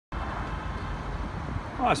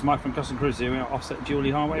Hi, it's Mike from Custom Cruises here. We're offset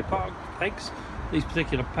Julie Highway Park pegs. These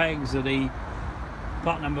particular pegs are the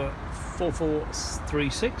part number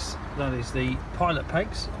 4436. That is the pilot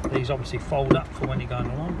pegs. These obviously fold up for when you're going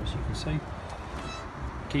along, as you can see.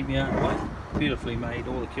 Keep me out of the way. Beautifully made,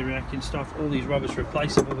 all the Kuryakyn stuff. All these rubbers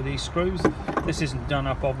replaceable with these screws. This isn't done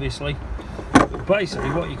up, obviously. But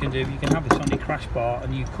basically, what you can do, you can have this on your crash bar,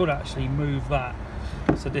 and you could actually move that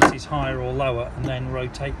so this is higher or lower, and then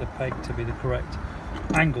rotate the peg to be the correct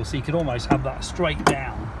angle, so you could almost have that straight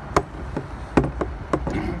down.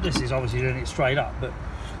 This is obviously doing it straight up, but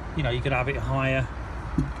you know, you could have it higher,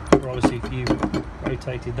 or obviously if you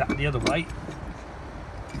rotated that the other way,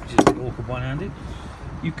 which is a bit awkward one-handed,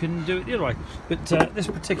 you can do it the other way. But this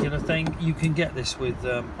particular thing, you can get this with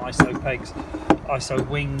ISO pegs, ISO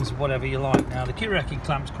wings, whatever you like. Now the Kuryakyn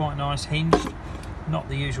clamp's quite nice, hinged, not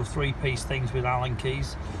the usual three-piece things with Allen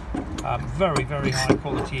keys. Very, very high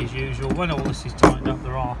quality as usual. When all this is tightened up,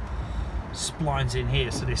 there are splines in here,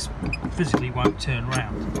 so this physically won't turn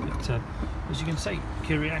round. But as you can see,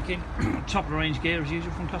 Kuryakyn, top of the range gear as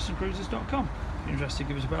usual from CustomCruisers.com. If you're interested,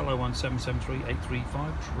 give us a bell, 01773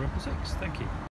 835 666. Thank you.